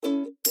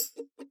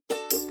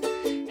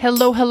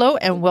Hello,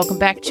 and welcome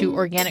back to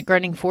Organic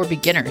Gardening for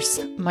Beginners.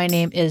 My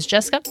name is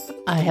Jessica.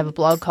 I have a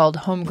blog called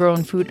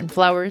Homegrown Food and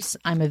Flowers.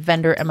 I'm a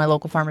vendor at my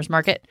local farmer's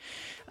market.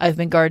 I've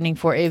been gardening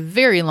for a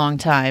very long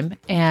time,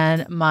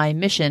 and my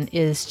mission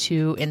is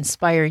to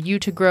inspire you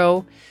to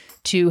grow,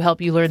 to help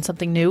you learn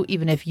something new,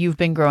 even if you've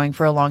been growing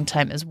for a long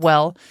time as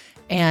well,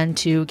 and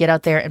to get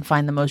out there and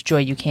find the most joy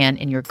you can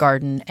in your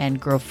garden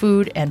and grow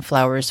food and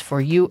flowers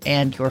for you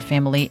and your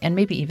family, and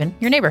maybe even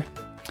your neighbor.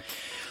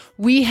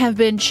 We have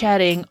been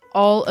chatting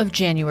all of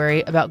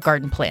January about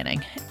garden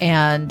planning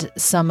and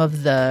some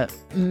of the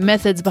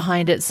methods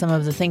behind it, some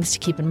of the things to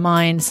keep in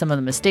mind, some of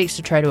the mistakes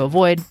to try to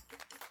avoid.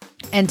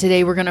 And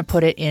today we're going to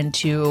put it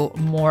into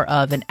more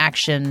of an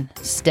action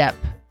step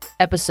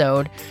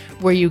episode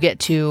where you get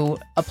to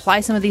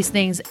apply some of these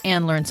things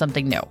and learn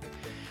something new.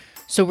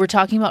 So we're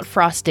talking about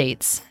frost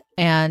dates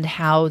and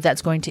how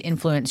that's going to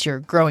influence your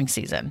growing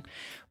season.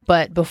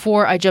 But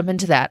before I jump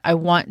into that, I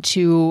want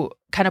to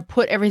kind of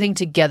put everything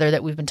together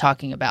that we've been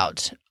talking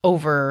about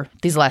over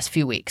these last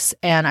few weeks.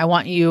 And I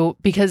want you,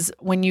 because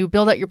when you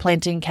build out your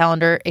planting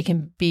calendar, it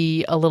can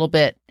be a little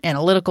bit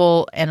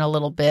analytical and a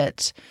little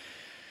bit,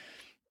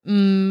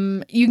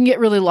 you can get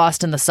really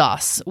lost in the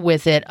sauce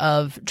with it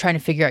of trying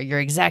to figure out your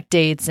exact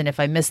dates. And if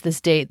I miss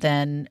this date,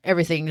 then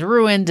everything's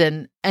ruined.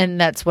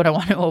 And that's what I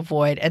want to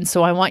avoid. And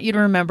so I want you to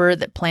remember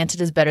that planted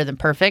is better than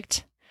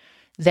perfect,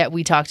 that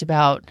we talked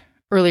about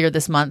earlier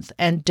this month,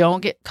 and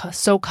don't get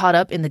so caught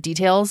up in the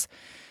details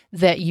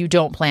that you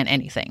don't plant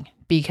anything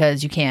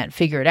because you can't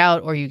figure it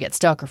out or you get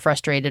stuck or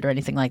frustrated or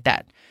anything like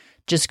that.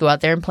 Just go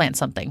out there and plant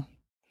something.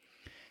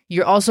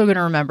 You're also going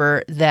to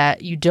remember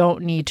that you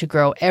don't need to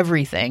grow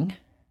everything,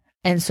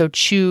 and so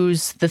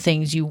choose the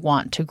things you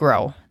want to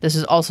grow. This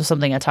is also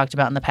something I talked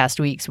about in the past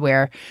weeks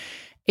where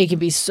it can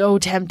be so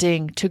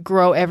tempting to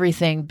grow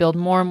everything, build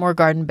more and more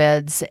garden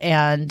beds,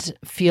 and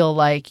feel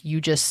like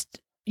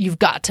you've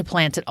got to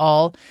plant it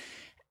all.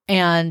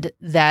 And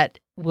that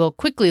will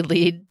quickly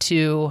lead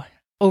to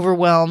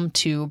overwhelm,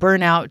 to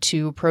burnout,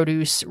 to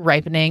produce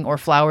ripening or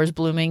flowers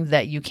blooming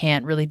that you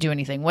can't really do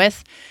anything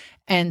with.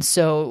 And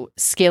so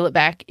scale it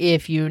back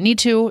if you need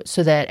to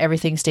so that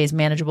everything stays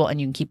manageable and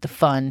you can keep the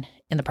fun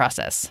in the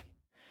process.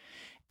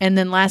 And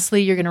then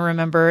lastly, you're going to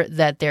remember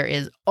that there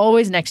is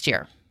always next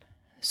year.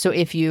 So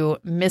if you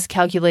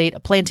miscalculate a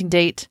planting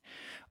date,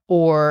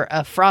 or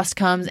a frost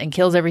comes and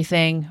kills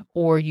everything,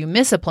 or you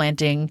miss a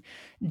planting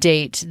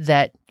date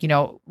that,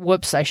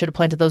 whoops, I should have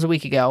planted those a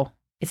week ago.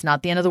 It's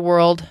not the end of the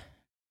world.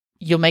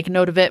 You'll make a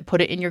note of it, put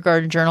it in your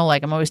garden journal,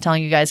 like I'm always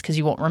telling you guys, because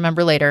you won't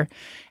remember later,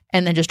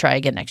 and then just try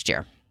again next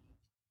year.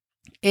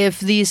 If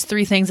these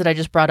three things that I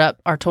just brought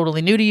up are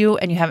totally new to you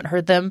and you haven't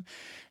heard them,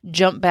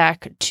 jump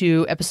back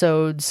to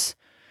episodes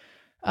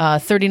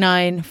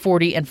 39,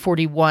 40, and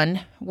 41,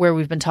 where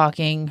we've been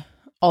talking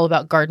all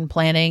about garden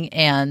planning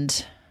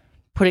and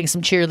putting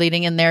some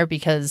cheerleading in there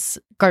because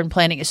garden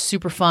planning is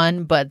super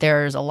fun, but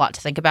there's a lot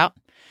to think about.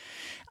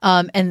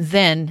 And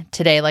then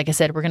today, like I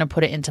said, we're going to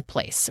put it into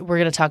place. We're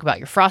going to talk about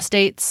your frost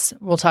dates.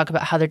 We'll talk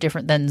about how they're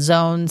different than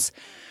zones.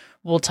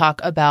 We'll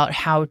talk about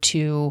how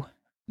to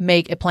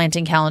make a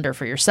planting calendar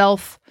for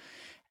yourself,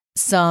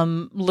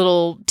 some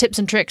little tips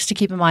and tricks to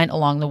keep in mind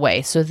along the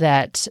way so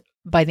that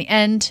by the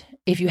end,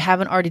 if you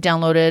haven't already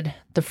downloaded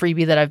the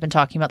freebie that I've been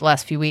talking about the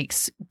last few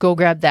weeks, go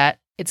grab that.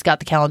 It's got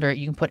the calendar.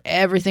 You can put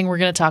everything we're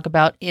going to talk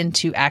about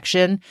into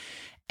action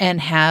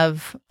and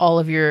have all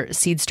of your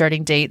seed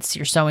starting dates,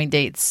 your sowing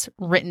dates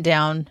written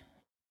down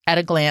at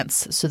a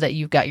glance so that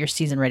you've got your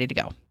season ready to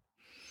go.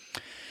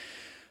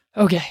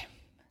 Okay,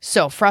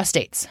 so frost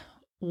dates.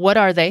 What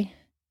are they?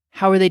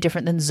 How are they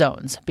different than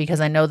zones?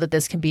 Because I know that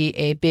this can be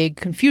a big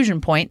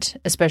confusion point,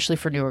 especially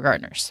for newer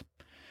gardeners.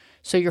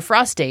 So your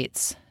frost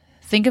dates,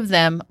 think of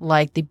them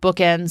like the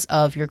bookends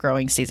of your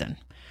growing season.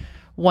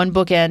 One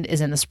bookend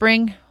is in the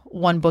spring,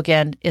 one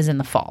bookend is in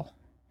the fall.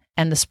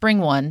 And the spring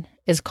one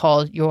is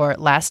called your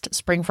last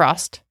spring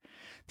frost.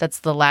 That's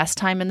the last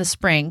time in the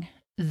spring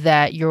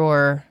that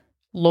your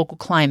local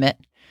climate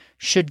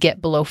should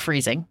get below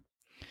freezing.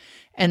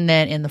 And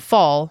then in the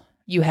fall,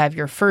 you have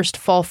your first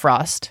fall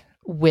frost,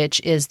 which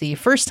is the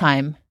first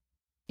time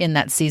in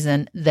that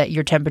season that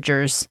your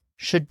temperatures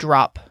should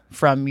drop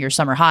from your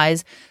summer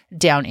highs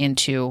down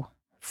into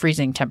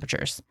freezing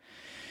temperatures.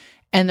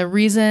 And the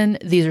reason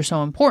these are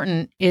so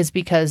important is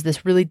because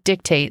this really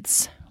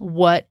dictates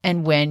what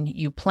and when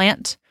you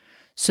plant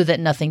so that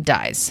nothing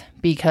dies.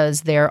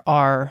 Because there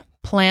are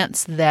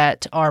plants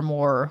that are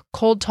more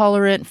cold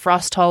tolerant,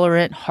 frost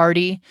tolerant,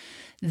 hardy,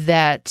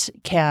 that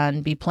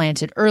can be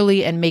planted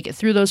early and make it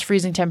through those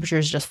freezing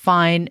temperatures just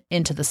fine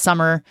into the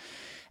summer.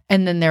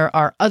 And then there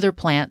are other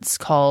plants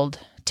called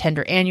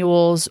tender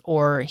annuals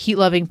or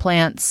heat-loving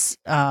plants,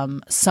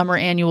 summer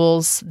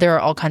annuals. There are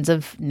all kinds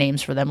of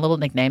names for them, little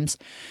nicknames,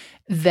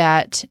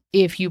 that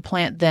if you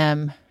plant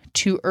them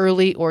too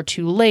early or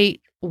too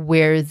late,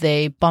 where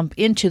they bump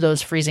into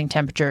those freezing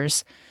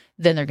temperatures,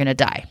 then they're going to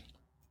die.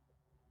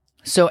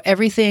 So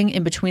everything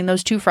in between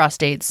those two frost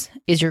dates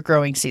is your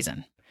growing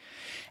season.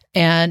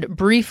 And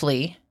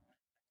briefly,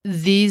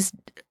 these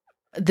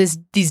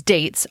these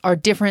dates are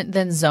different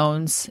than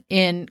zones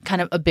in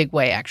kind of a big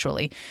way,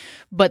 actually,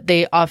 but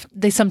they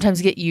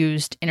sometimes get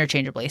used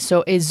interchangeably.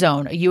 So a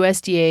zone, a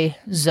USDA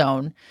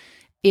zone,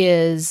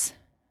 is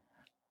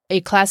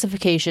a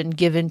classification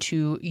given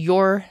to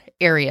your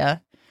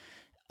area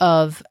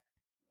of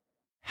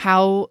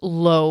how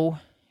low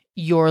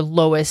your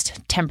lowest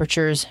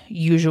temperatures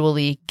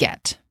usually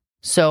get.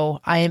 So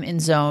I am in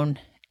zone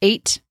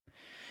 8,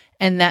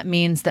 and that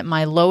means that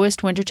my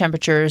lowest winter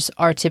temperatures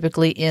are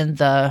typically in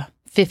the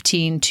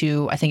 15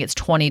 to, I think it's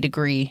 20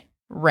 degree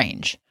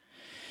range.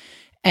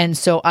 And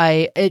so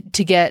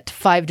to get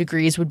 5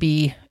 degrees would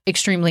be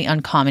extremely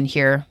uncommon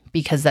here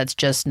because that's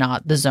just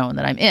not the zone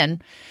that I'm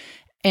in.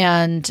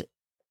 And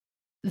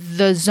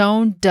the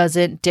zone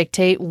doesn't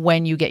dictate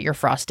when you get your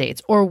frost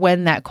dates or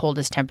when that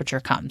coldest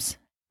temperature comes,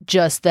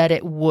 just that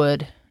it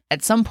would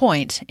at some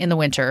point in the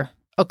winter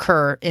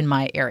occur in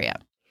my area.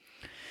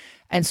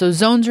 And so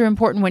zones are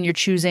important when you're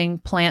choosing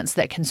plants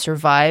that can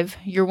survive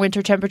your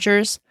winter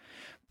temperatures,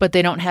 but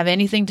they don't have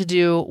anything to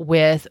do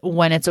with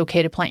when it's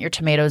okay to plant your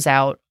tomatoes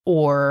out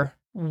or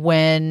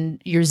when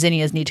your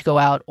zinnias need to go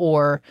out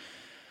or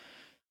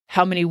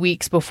how many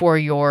weeks before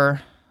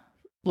your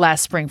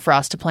last spring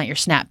frost to plant your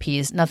snap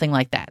peas, nothing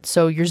like that.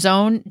 So your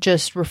zone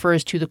just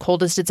refers to the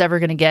coldest it's ever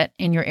going to get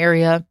in your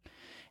area,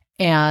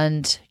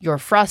 and your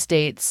frost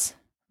dates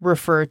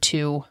refer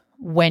to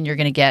when you're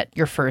going to get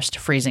your first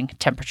freezing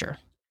temperature.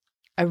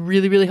 I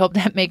really, really hope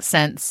that makes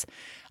sense.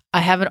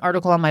 I have an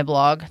article on my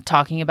blog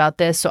talking about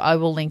this, so I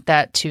will link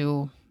that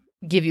to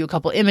give you a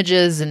couple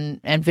images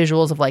and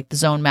visuals of like the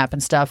zone map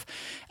and stuff,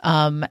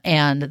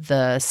 and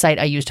the site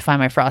I use to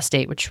find my frost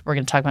date, which we're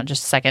going to talk about in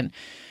just a second,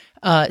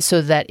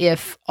 so that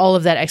if all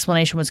of that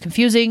explanation was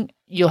confusing,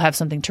 you'll have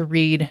something to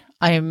read.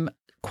 I'm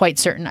quite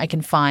certain I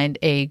can find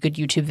a good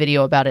YouTube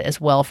video about it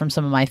as well from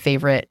some of my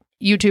favorite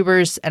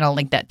YouTubers, and I'll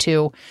link that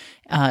too,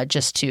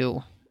 just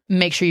to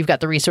make sure you've got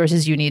the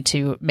resources you need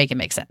to make it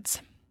make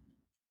sense.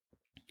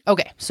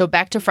 Okay, so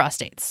back to frost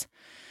dates.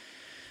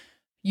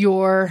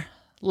 Your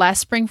last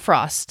spring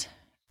frost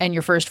and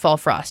your first fall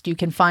frost, you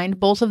can find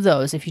both of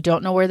those. If you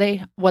don't know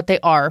what they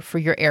are for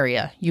your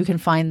area, you can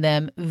find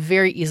them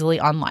very easily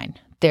online.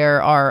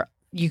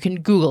 You can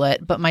Google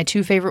it, but my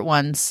two favorite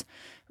ones,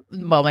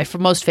 well, my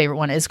most favorite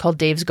one is called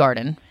Dave's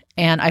Garden,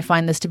 and I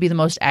find this to be the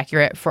most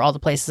accurate for all the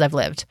places I've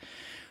lived.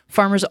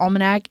 Farmer's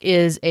Almanac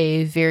is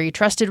a very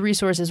trusted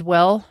resource as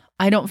well.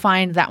 I don't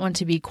find that one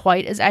to be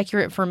quite as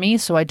accurate for me,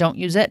 so I don't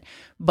use it.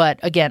 But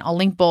again, I'll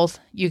link both.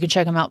 You can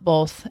check them out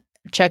both.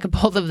 Check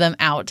both of them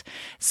out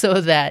so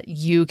that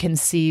you can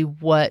see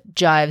what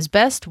jives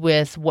best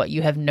with what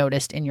you have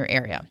noticed in your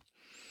area.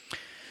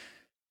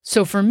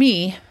 So for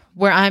me,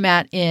 where I'm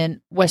at in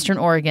Western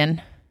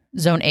Oregon,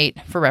 Zone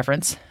 8 for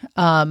reference,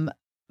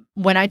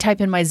 when I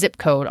type in my zip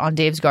code on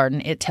Dave's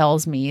Garden, it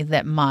tells me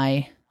that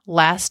my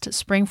last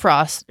spring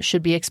frost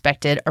should be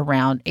expected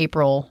around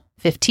April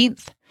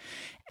 15th.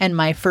 And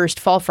my first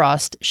fall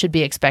frost should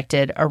be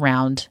expected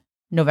around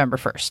November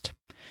 1st.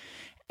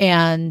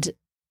 And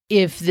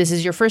if this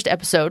is your first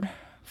episode,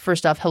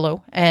 first off,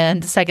 hello.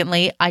 And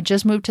secondly, I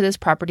just moved to this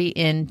property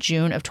in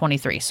June of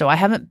 23. So I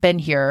haven't been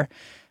here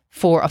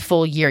for a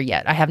full year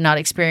yet. I have not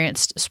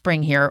experienced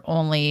spring here,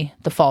 only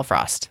the fall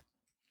frost.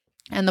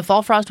 And the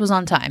fall frost was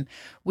on time.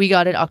 We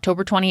got it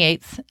October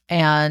 28th,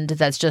 and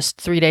that's just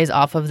 3 days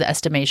off of the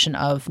estimation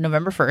of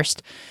November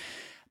 1st.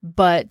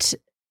 But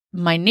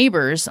my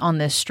neighbors on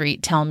this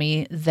street tell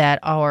me that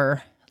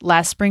our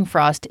last spring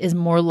frost is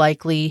more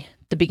likely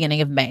the beginning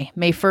of May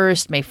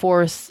 1st, May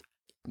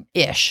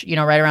 4th-ish,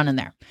 right around in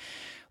there,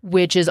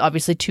 which is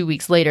obviously 2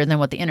 weeks later than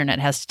what the internet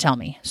has to tell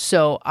me.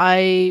 So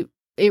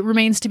it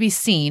remains to be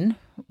seen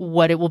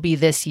what it will be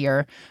this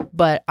year,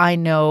 but I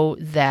know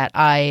that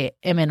I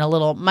am in a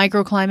little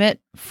microclimate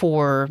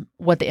for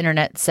what the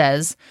internet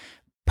says,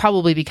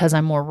 probably because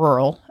I'm more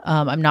rural.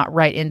 I'm not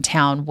right in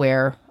town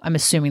where I'm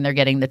assuming they're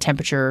getting the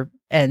temperature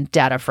and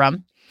data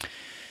from.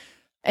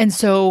 And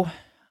so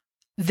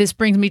this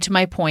brings me to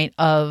my point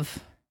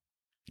of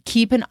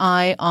keep an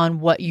eye on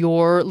what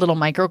your little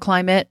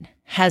microclimate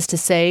has to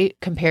say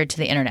compared to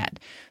the internet.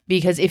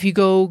 Because if you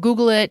go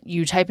Google it,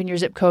 you type in your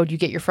zip code, you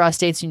get your frost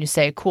dates, and you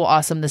say, cool,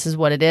 awesome, this is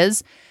what it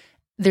is.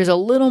 There's a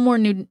little more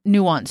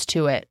nuance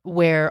to it,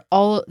 where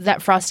all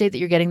that frost date that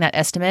you're getting, that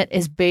estimate,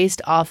 is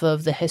based off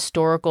of the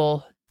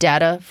historical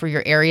data for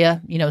your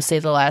area, say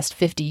the last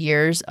 50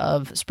 years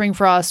of spring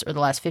frosts or the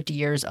last 50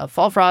 years of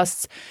fall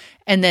frosts,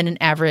 and then an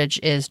average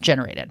is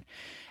generated.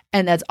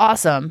 And that's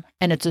awesome,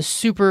 and it's a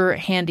super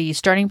handy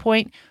starting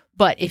point.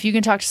 But if you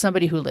can talk to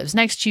somebody who lives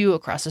next to you,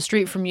 across the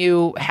street from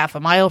you, half a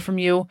mile from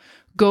you,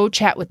 go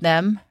chat with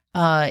them.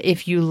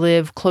 If you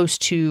live close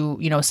to,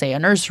 say a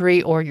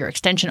nursery or your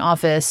extension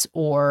office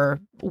or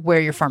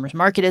where your farmer's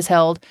market is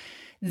held,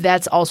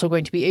 that's also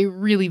going to be a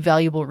really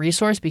valuable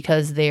resource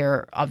because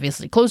they're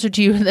obviously closer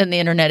to you than the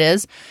internet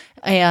is.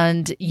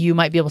 And you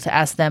might be able to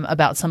ask them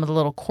about some of the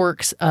little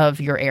quirks of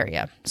your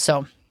area.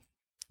 So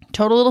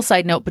total little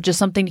side note, but just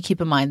something to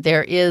keep in mind.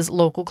 There is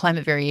local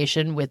climate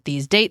variation with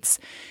these dates.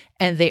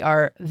 and they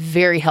are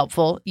very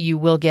helpful. You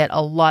will get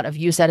a lot of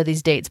use out of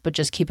these dates, but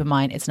just keep in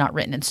mind it's not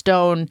written in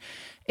stone.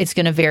 It's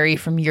going to vary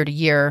from year to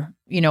year,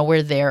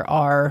 where there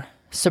are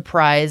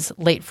surprise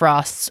late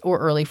frosts or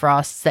early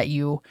frosts that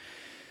you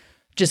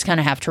just kind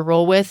of have to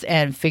roll with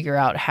and figure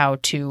out how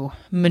to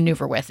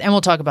maneuver with. And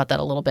we'll talk about that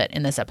a little bit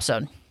in this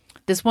episode.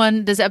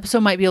 This episode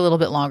might be a little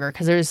bit longer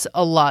because there's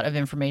a lot of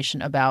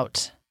information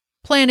about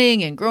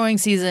planting and growing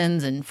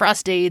seasons and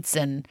frost dates,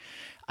 and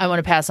I want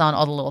to pass on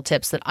all the little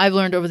tips that I've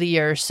learned over the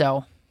years.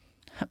 So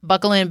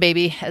buckle in,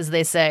 baby, as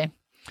they say.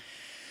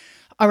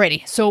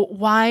 Alrighty, so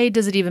why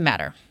does it even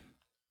matter?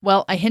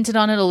 Well, I hinted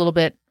on it a little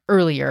bit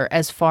earlier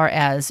as far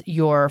as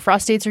your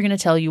frost dates are going to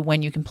tell you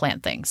when you can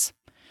plant things.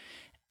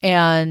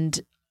 And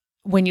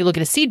when you look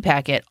at a seed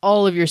packet,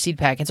 all of your seed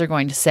packets are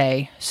going to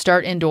say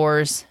start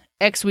indoors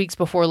X weeks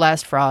before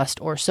last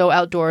frost, or sow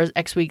outdoors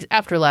X weeks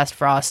after last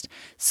frost,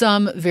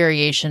 some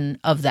variation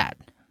of that,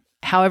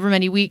 however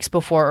many weeks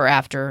before or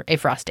after a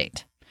frost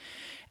date.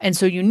 And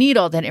so you need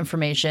all that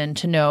information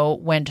to know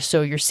when to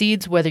sow your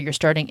seeds, whether you're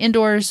starting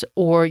indoors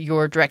or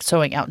you're direct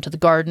sowing out into the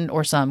garden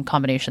or some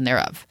combination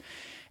thereof.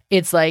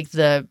 It's like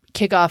the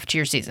kickoff to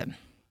your season.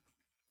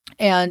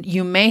 And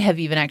you may have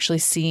even actually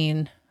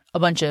seen a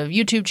bunch of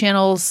YouTube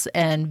channels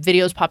and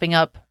videos popping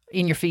up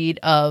in your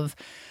feed of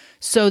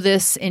sow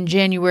this in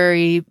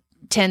January,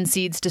 10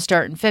 seeds to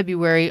start in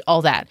February,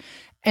 all that.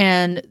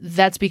 And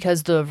that's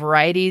because the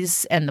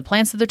varieties and the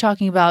plants that they're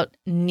talking about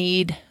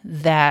need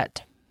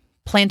that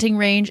planting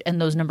range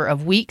and those number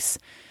of weeks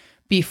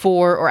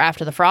before or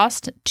after the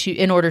frost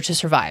in order to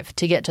survive,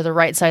 to get to the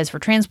right size for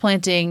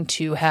transplanting,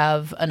 to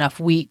have enough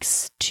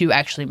weeks to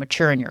actually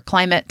mature in your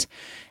climate.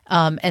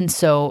 And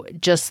so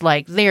just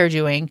like they're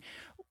doing,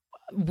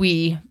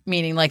 we,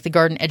 meaning like the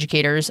garden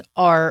educators,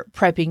 are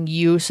prepping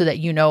you so that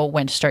you know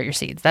when to start your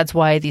seeds. That's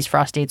why these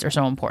frost dates are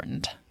so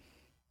important.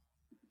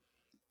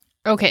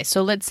 Okay,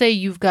 so let's say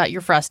you've got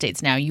your frost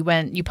dates now. You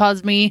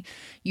paused me,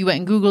 you went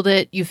and Googled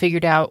it, you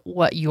figured out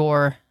what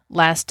your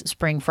last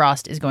spring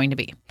frost is going to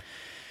be.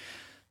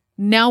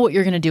 Now what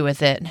you're going to do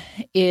with it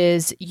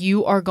is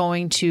you are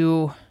going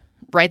to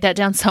write that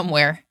down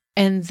somewhere,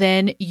 and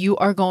then you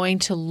are going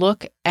to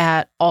look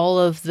at all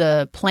of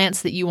the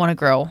plants that you want to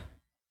grow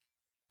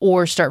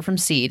or start from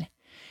seed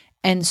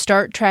and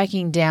start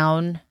tracking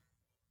down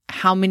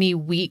how many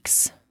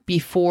weeks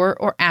before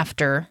or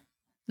after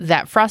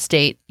that frost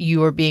date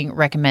you are being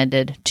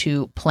recommended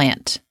to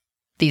plant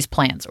these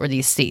plants or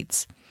these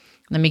seeds.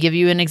 Let me give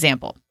you an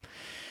example.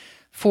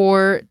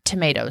 For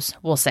tomatoes,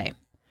 we'll say,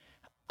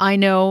 I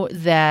know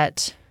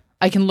that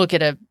I can look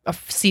at a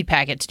seed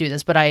packet to do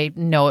this, but I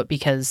know it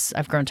because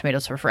I've grown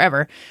tomatoes for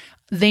forever.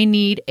 They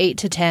need 8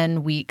 to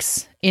 10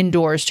 weeks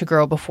indoors to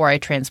grow before I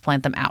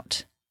transplant them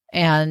out.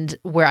 And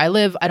where I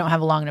live, I don't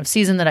have a long enough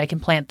season that I can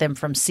plant them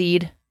from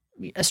seed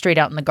straight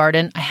out in the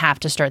garden. I have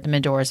to start them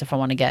indoors if I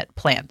want to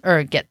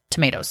get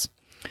tomatoes.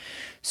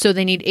 So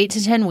they need 8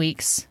 to 10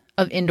 weeks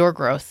of indoor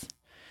growth.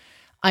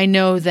 I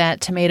know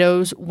that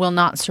tomatoes will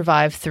not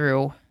survive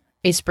through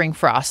a spring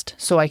frost,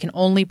 so I can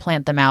only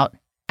plant them out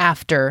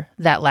after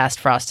that last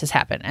frost has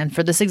happened. And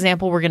for this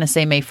example, we're going to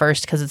say May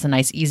 1st because it's a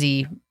nice,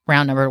 easy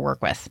round number to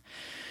work with.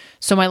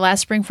 So my last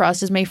spring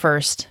frost is May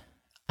 1st.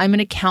 I'm going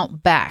to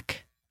count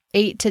back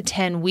 8 to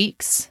 10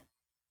 weeks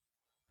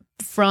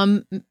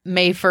from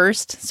May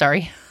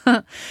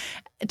 1st,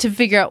 to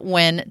figure out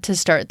when to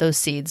start those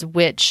seeds,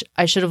 which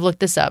I should have looked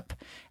this up.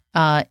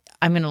 I'm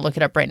going to look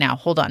it up right now.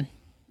 Hold on.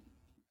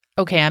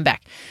 Okay, I'm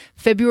back.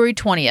 February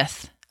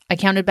 20th. I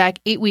counted back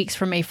 8 weeks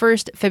from May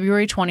 1st.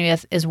 February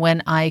 20th is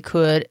when I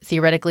could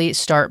theoretically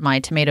start my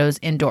tomatoes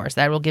indoors.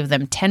 That will give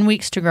them 10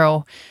 weeks to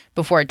grow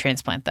before I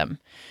transplant them.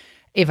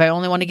 If I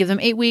only want to give them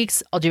 8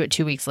 weeks, I'll do it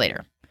 2 weeks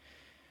later.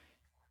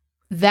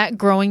 That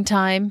growing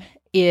time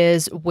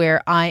is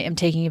where I am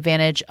taking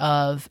advantage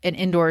of an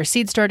indoor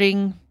seed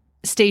starting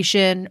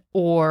station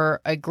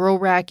or a grow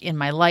rack in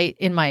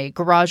my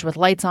garage with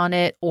lights on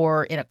it,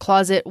 or in a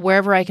closet,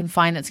 wherever I can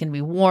find that's going to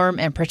be warm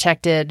and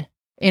protected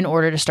in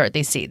order to start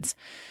these seeds.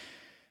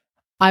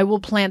 I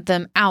will plant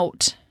them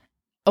out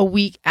a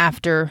week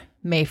after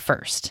May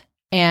 1st.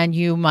 And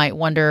you might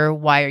wonder,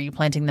 why are you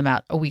planting them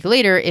out a week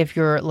later if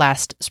your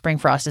last spring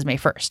frost is May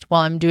 1st?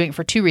 Well, I'm doing it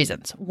for 2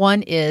 reasons.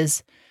 One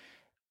is,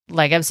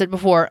 like I've said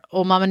before,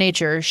 old Mama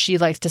Nature, she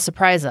likes to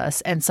surprise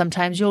us. And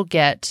sometimes you'll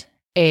get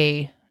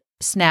a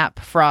snap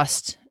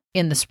frost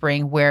in the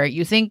spring where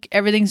you think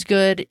everything's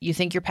good, you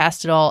think you're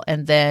past it all,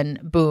 and then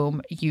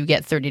boom, you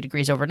get 30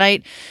 degrees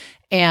overnight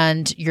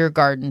and your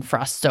garden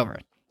frosts over.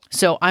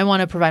 So I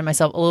want to provide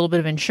myself a little bit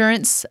of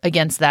insurance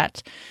against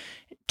that,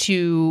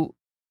 to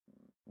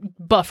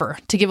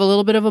give a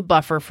little bit of a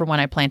buffer for when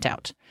I plant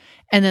out.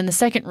 And then the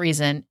second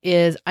reason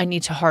is I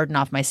need to harden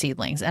off my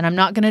seedlings. And I'm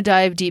not going to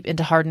dive deep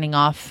into hardening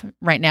off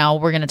right now.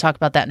 We're going to talk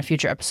about that in a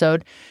future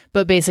episode.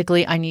 But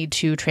basically, I need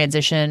to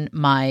transition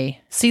my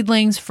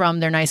seedlings from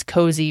their nice,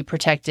 cozy,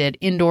 protected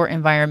indoor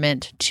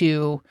environment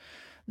to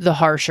the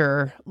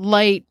harsher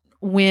light,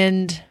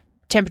 wind,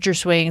 temperature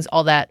swings,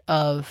 all that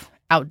of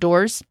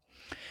outdoors.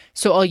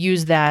 So I'll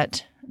use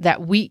that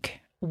week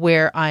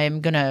where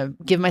I'm going to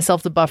give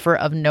myself the buffer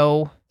of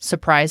no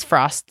surprise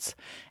frosts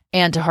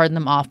and to harden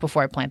them off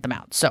before I plant them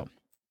out. So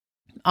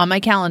on my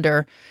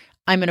calendar,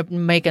 I'm going to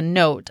make a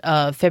note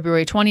of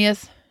February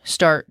 20th,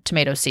 start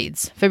tomato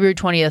seeds. February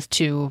 20th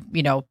to,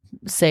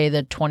 say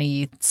the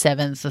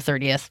 27th, the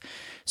 30th,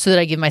 so that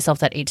I give myself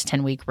that 8 to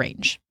 10 week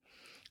range.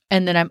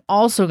 And then I'm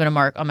also going to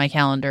mark on my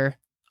calendar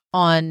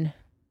on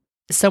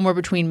somewhere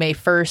between May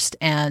 1st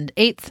and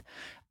 8th,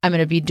 I'm going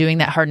to be doing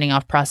that hardening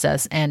off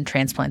process and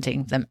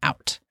transplanting them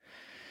out.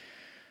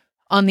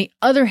 On the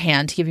other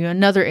hand, to give you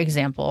another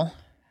example,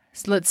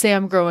 so let's say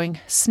I'm growing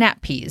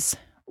snap peas,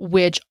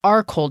 which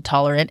are cold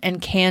tolerant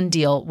and can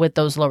deal with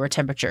those lower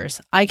temperatures.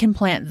 I can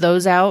plant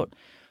those out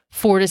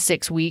 4 to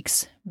 6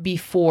 weeks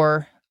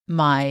before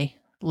my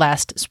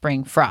last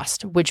spring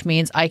frost, which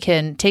means I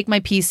can take my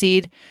pea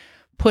seed,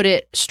 put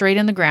it straight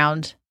in the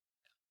ground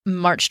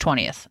March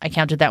 20th. I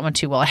counted that one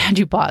too while I had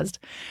you paused.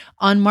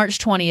 On March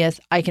 20th,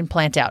 I can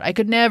plant out. I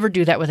could never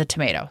do that with a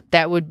tomato.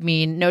 That would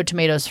mean no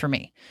tomatoes for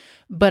me.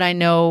 But I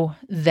know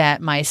that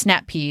my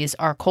snap peas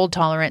are cold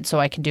tolerant, so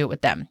I can do it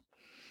with them.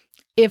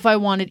 If I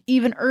wanted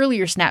even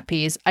earlier snap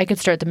peas, I could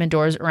start them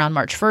indoors around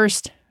March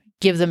 1st,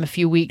 give them a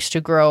few weeks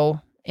to grow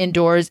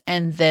indoors,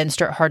 and then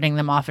start hardening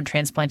them off and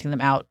transplanting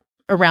them out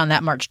around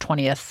that March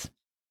 20th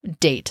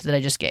date that I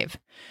just gave.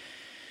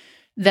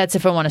 That's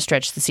if I want to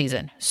stretch the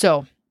season.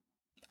 So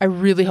I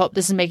really hope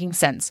this is making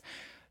sense.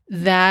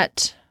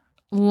 That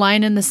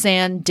line in the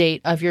sand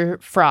date of your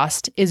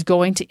frost is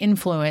going to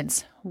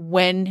influence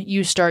when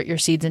you start your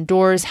seeds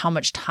indoors, how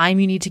much time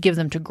you need to give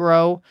them to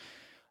grow,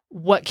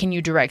 what can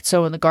you direct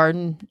sow in the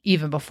garden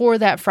even before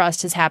that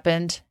frost has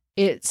happened.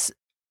 It's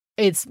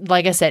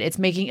like I said, it's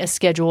making a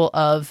schedule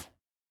of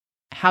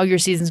how your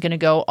season's going to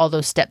go, all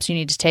those steps you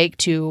need to take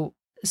to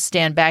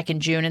stand back in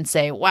June and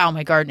say, wow,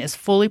 my garden is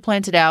fully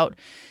planted out.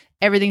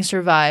 Everything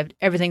survived.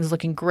 Everything's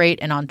looking great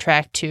and on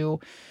track to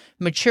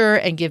mature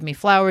and give me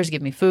flowers,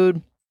 give me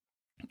food,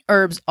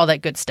 herbs, all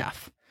that good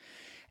stuff.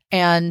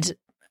 And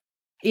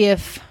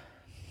if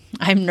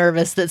I'm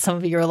nervous that some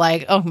of you are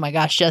like, oh my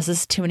gosh, Jess,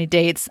 this is too many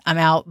dates, I'm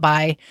out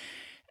by.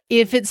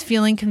 If it's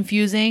feeling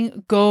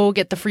confusing, go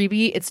get the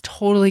freebie. It's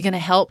totally going to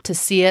help to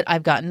see it.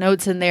 I've got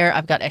notes in there.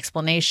 I've got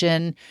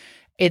explanation.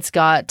 It's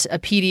got a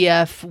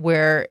PDF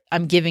where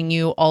I'm giving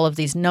you all of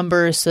these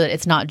numbers so that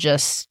it's not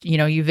just,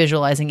 you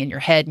visualizing in your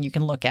head and you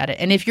can look at it.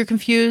 And if you're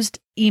confused,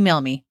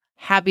 email me.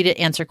 Happy to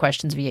answer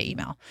questions via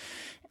email.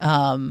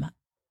 I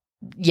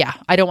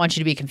don't want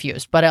you to be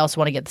confused, but I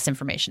also want to get this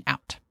information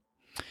out.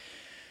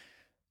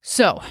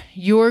 So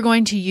you're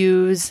going to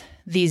use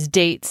these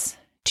dates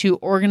to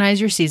organize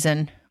your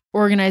season,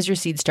 organize your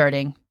seed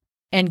starting,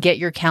 and get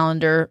your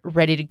calendar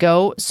ready to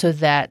go so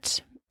that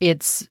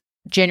it's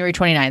January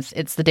 29th.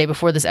 It's the day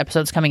before this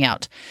episode's coming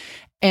out.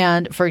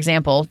 And for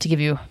example, to give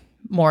you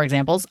more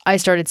examples, I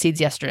started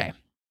seeds yesterday,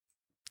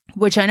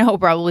 which I know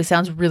probably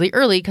sounds really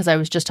early because I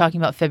was just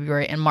talking about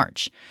February and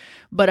March.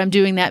 But I'm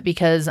doing that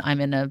because I'm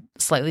in a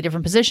slightly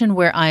different position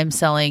where I'm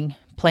selling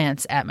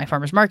plants at my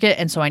farmer's market.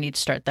 And so I need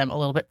to start them a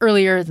little bit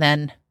earlier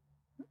than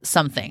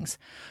some things.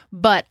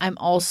 But I'm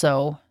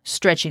also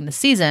stretching the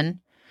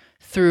season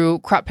through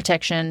crop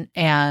protection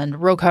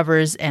and row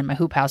covers and my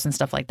hoop house and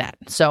stuff like that.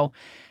 So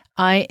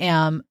I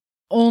am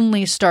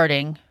only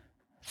starting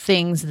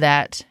things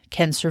that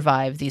can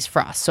survive these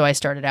frosts. So I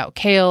started out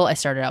kale, I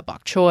started out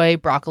bok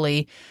choy,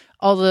 broccoli,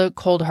 all the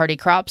cold hardy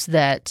crops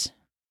that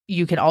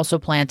you can also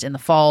plant in the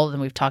fall. And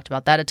we've talked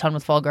about that a ton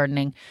with fall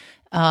gardening.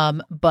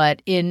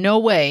 But in no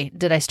way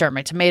did I start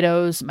my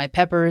tomatoes, my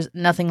peppers,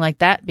 nothing like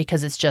that,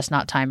 because it's just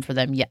not time for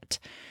them yet.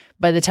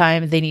 By the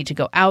time they need to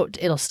go out,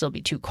 it'll still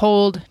be too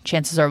cold.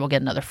 Chances are we'll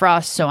get another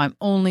frost. So I'm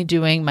only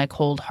doing my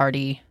cold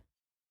hardy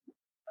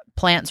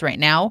plants right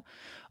now,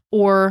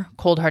 or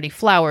cold hardy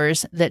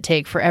flowers that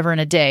take forever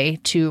and a day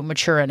to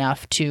mature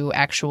enough to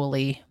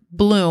actually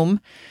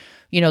bloom,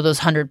 those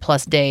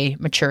 100+ day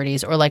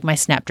maturities, or like my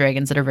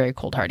snapdragons that are very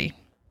cold hardy.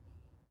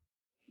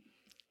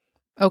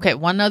 Okay,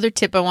 one other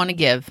tip I want to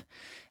give,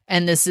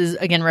 and this is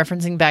again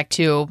referencing back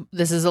to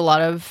these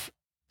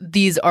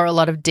are a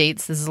lot of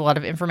dates, this is a lot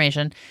of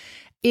information.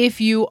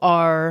 If you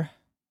are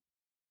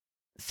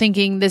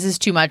thinking this is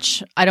too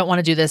much, I don't want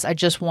to do this, I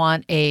just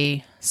want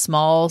a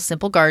small,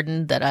 simple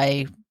garden that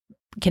I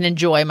can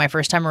enjoy my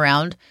first time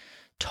around,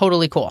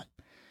 totally cool.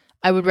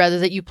 I would rather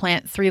that you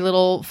plant 3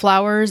 little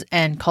flowers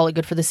and call it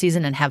good for the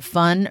season and have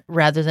fun,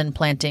 rather than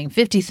planting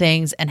 50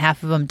 things and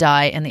half of them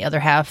die and the other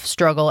half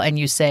struggle and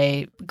you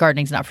say,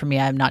 gardening's not for me,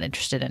 I'm not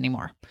interested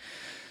anymore.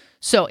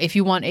 So if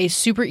you want a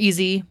super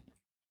easy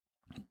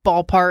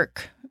ballpark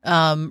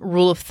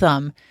rule of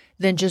thumb,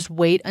 then just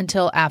wait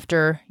until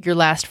after your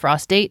last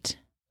frost date,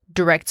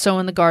 direct sow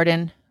in the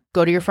garden,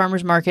 go to your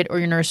farmer's market or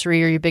your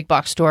nursery or your big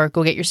box store,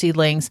 go get your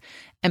seedlings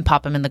and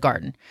pop them in the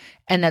garden.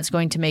 And that's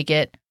going to make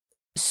it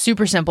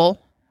super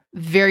simple,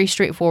 very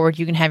straightforward.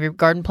 You can have your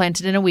garden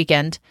planted in a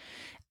weekend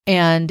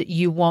and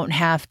you won't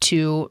have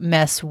to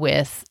mess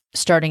with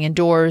starting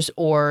indoors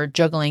or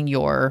juggling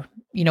your,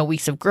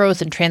 weeks of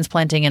growth and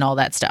transplanting and all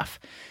that stuff.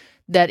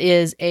 That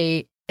is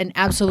an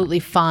absolutely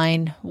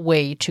fine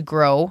way to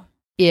grow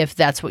if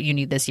that's what you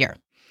need this year.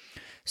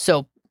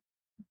 So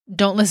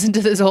don't listen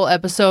to this whole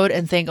episode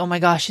and think, oh my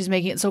gosh, she's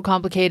making it so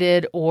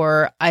complicated,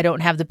 or I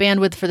don't have the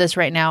bandwidth for this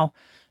right now.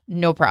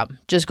 No problem.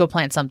 Just go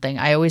plant something.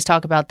 I always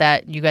talk about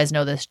that. You guys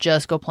know this.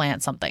 Just go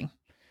plant something.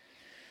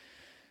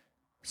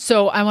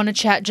 So I want to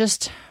chat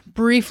just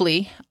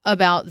briefly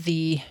about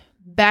the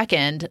back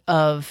end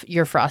of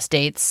your frost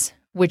dates,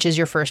 which is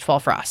your first fall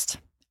frost.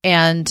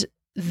 And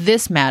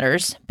this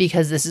matters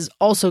because this is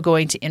also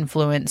going to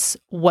influence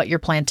what you're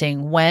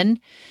planting when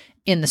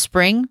in the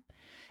spring.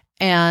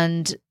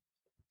 And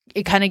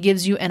it kind of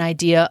gives you an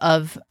idea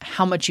of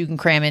how much you can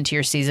cram into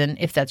your season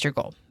if that's your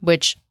goal,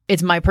 which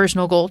it's my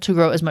personal goal to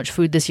grow as much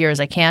food this year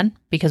as I can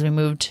because we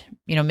moved,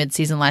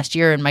 mid-season last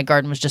year and my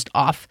garden was just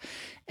off.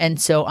 And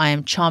so I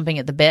am chomping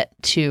at the bit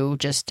to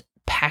just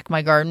pack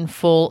my garden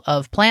full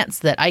of plants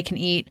that I can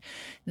eat,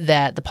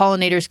 that the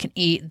pollinators can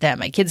eat, that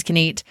my kids can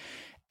eat.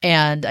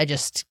 And I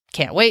just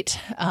can't wait.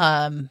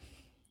 I've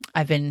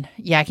been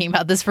yakking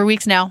about this for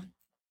weeks now.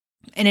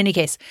 In any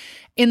case,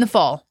 in the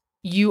fall,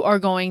 you are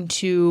going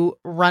to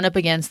run up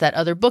against that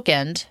other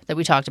bookend that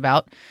we talked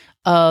about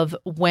of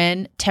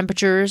when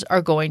temperatures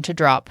are going to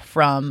drop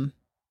from,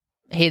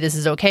 hey, this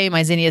is okay,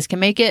 my zinnias can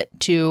make it,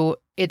 to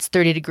it's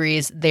 30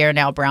 degrees, they are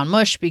now brown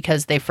mush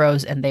because they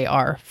froze and they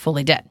are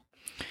fully dead.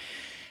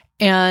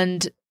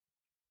 And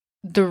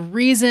the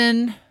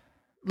reason,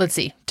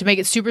 to make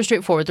it super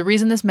straightforward, the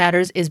reason this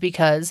matters is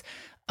because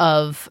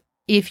of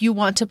if you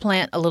want to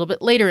plant a little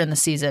bit later in the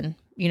season,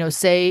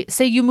 say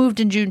you moved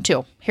in June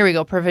too. Here we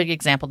go. Perfect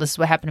example. This is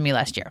what happened to me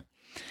last year.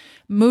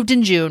 Moved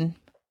in June,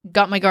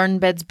 got my garden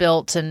beds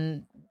built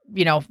and,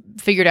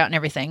 figured out and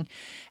everything.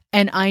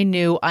 And I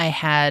knew I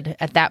had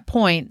at that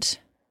point,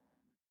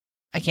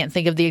 I can't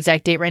think of the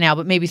exact date right now,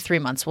 but maybe 3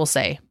 months, we'll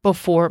say,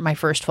 before my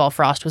first fall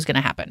frost was going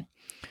to happen.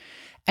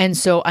 And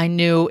so I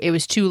knew it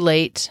was too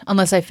late,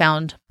 unless I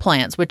found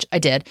plants, which I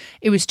did.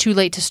 It was too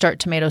late to start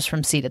tomatoes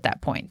from seed at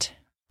that point.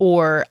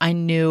 Or I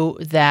knew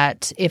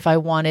that if I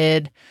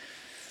wanted,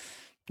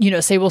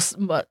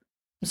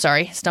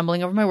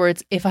 stumbling over my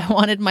words, if I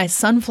wanted my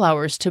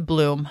sunflowers to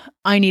bloom,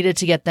 I needed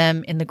to get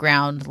them in the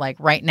ground like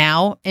right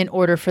now in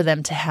order for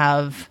them to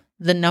have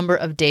the number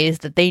of days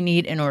that they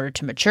need in order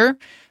to mature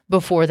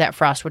before that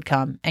frost would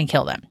come and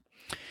kill them.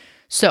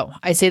 So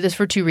I say this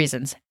for two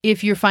reasons.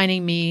 If you're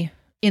finding me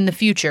in the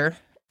future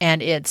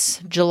and it's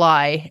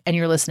July and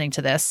you're listening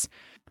to this,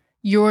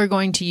 you're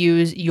going to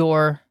use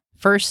your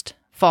first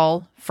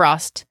fall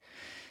frost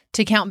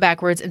to count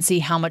backwards and see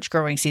how much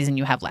growing season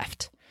you have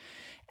left.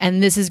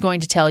 And this is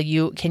going to tell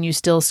you, can you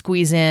still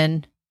squeeze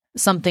in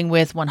something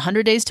with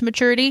 100 days to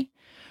maturity?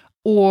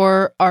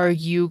 Or are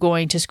you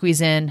going to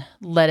squeeze in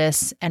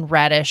lettuce and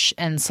radish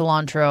and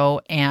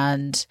cilantro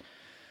and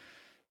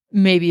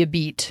maybe a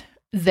beet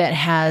that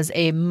has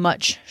a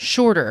much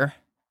shorter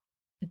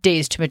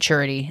days to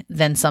maturity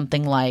than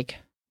something like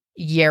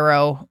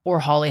yarrow or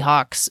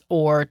hollyhocks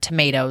or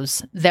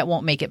tomatoes that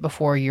won't make it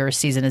before your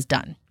season is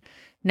done?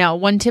 Now,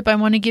 one tip I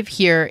want to give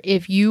here,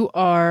 if you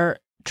are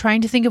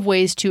trying to think of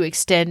ways to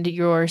extend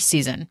your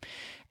season,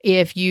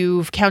 if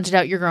you've counted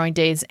out your growing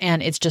days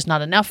and it's just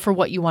not enough for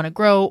what you want to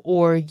grow,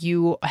 or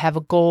you have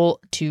a goal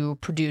to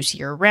produce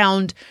year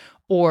round,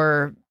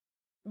 or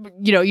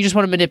you just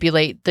want to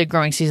manipulate the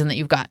growing season that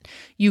you've got,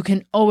 you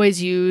can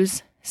always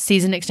use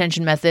season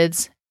extension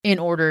methods in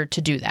order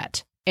to do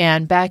that.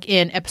 And back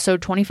in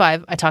episode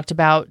 25, I talked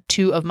about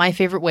two of my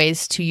favorite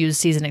ways to use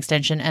season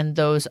extension, and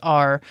those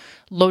are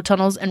low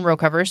tunnels and row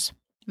covers.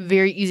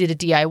 Very easy to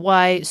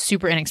DIY,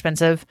 super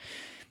inexpensive.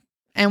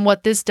 And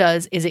what this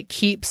does is it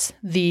keeps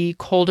the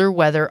colder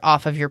weather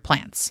off of your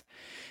plants.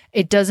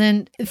 It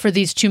doesn't, for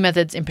these two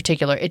methods in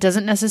particular, it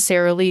doesn't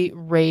necessarily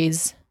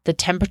raise the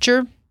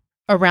temperature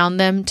around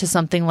them to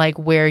something like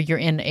where you're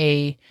in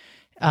a,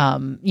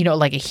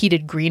 like a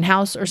heated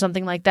greenhouse or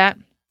something like that.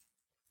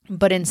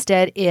 But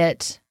instead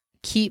it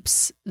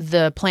keeps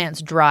the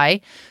plants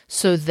dry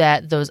so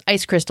that those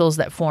ice crystals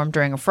that form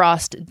during a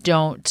frost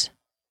don't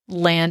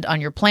land on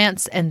your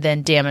plants and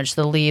then damage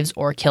the leaves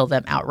or kill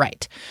them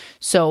outright.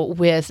 So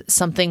with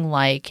something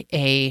like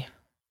a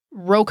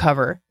row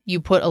cover, you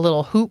put a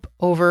little hoop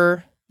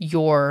over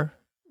your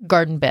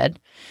garden bed,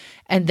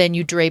 and then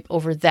you drape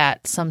over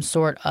that some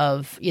sort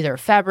of either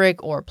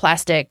fabric or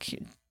plastic,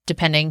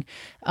 depending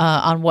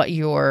on what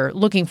you're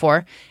looking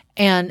for.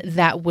 And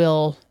that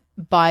will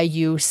buy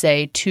you,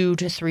 say, 2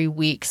 to 3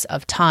 weeks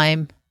of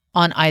time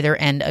on either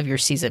end of your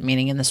season,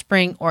 meaning in the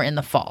spring or in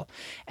the fall.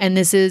 And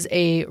this is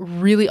a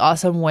really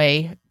awesome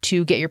way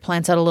to get your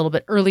plants out a little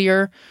bit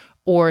earlier,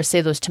 or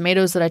say those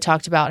tomatoes that I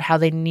talked about, how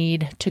they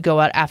need to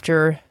go out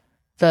after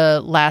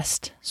the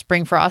last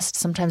spring frost.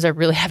 Sometimes I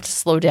really have to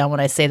slow down when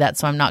I say that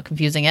so I'm not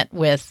confusing it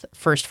with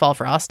first fall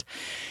frost.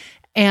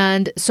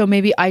 And so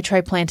maybe I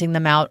try planting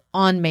them out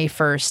on May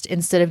 1st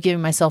instead of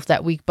giving myself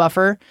that week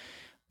buffer,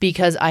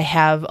 because I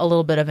have a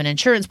little bit of an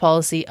insurance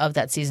policy of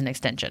that season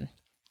extension.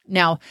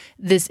 Now,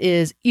 this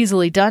is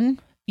easily done.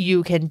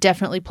 You can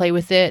definitely play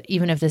with it,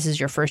 even if this is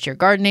your first year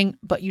gardening,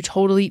 but you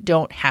totally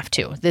don't have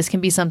to. This can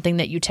be something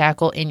that you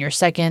tackle in your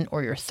second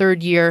or your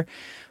third year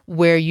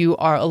where you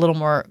are a little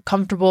more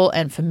comfortable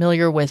and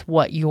familiar with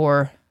what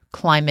your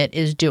climate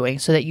is doing,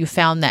 so that you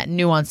found that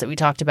nuance that we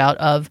talked about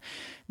of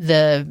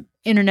the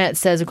internet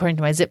says, according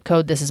to my zip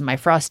code, this is my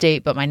frost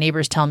date, but my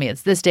neighbors tell me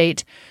it's this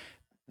date.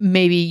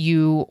 Maybe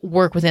you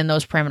work within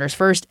those parameters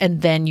first,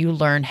 and then you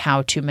learn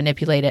how to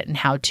manipulate it and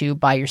how to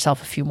buy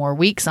yourself a few more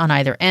weeks on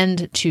either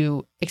end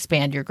to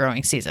expand your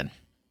growing season.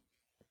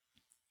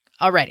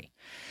 Alrighty.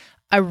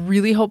 I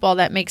really hope all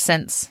that makes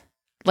sense.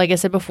 Like I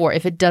said before,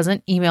 if it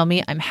doesn't, email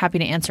me. I'm happy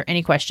to answer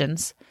any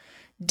questions.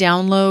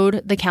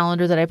 Download the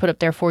calendar that I put up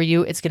there for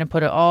you. It's going to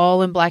put it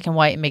all in black and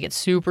white and make it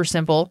super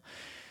simple,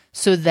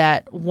 so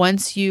that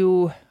once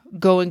you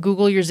go and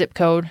Google your zip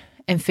code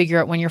and figure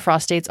out when your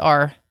frost dates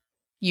are,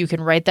 you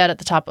can write that at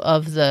the top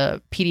of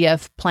the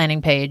PDF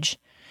planning page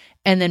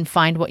and then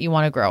find what you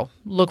want to grow.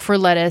 Look for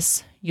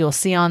lettuce. You'll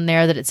see on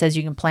there that it says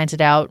you can plant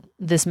it out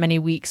this many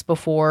weeks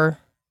before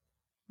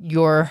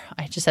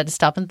I just had to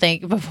stop and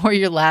think, before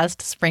your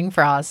last spring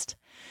frost.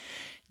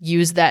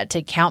 Use that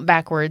to count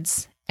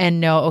backwards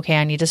and know, okay,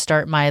 I need to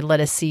start my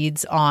lettuce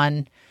seeds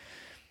on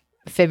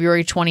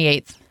February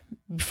 28th.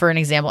 For an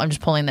example, I'm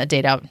just pulling that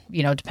date out.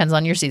 It depends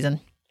on your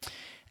season.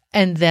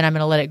 And then I'm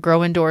going to let it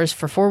grow indoors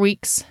for 4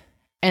 weeks.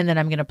 And then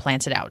I'm going to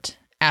plant it out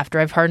after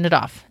I've hardened it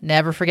off.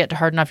 Never forget to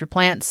harden off your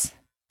plants.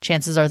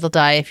 Chances are they'll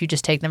die if you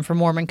just take them from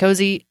warm and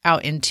cozy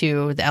out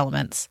into the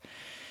elements.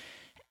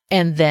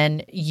 And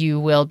then you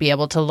will be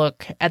able to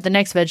look at the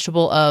next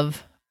vegetable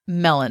of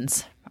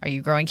melons. Are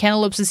you growing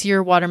cantaloupes this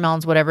year,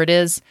 watermelons, whatever it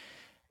is?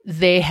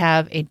 They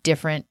have a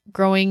different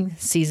growing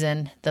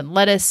season than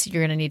lettuce.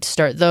 You're going to need to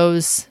start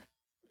those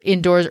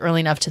indoors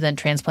early enough to then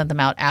transplant them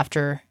out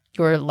after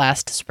your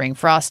last spring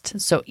frost.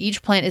 So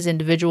each plant is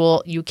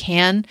individual. You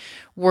can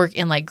work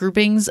in like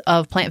groupings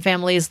of plant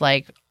families,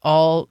 like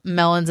all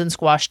melons and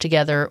squash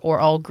together,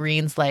 or all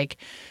greens like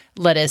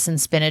lettuce and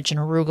spinach and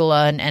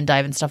arugula and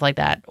endive and stuff like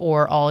that,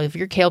 or all of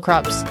your cole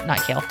crops,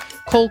 your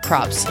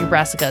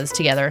brassicas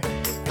together.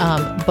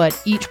 But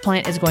each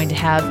plant is going to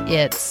have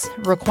its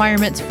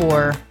requirements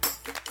for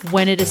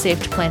when it is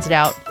safe to plant it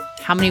out,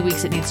 how many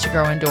weeks it needs to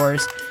grow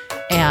indoors,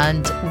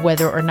 and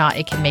whether or not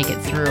it can make it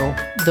through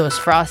those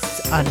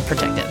frosts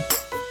unprotected.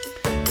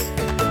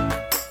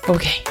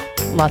 Okay,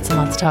 lots and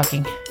lots of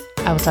talking.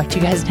 I will talk to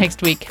you guys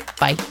next week.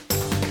 Bye.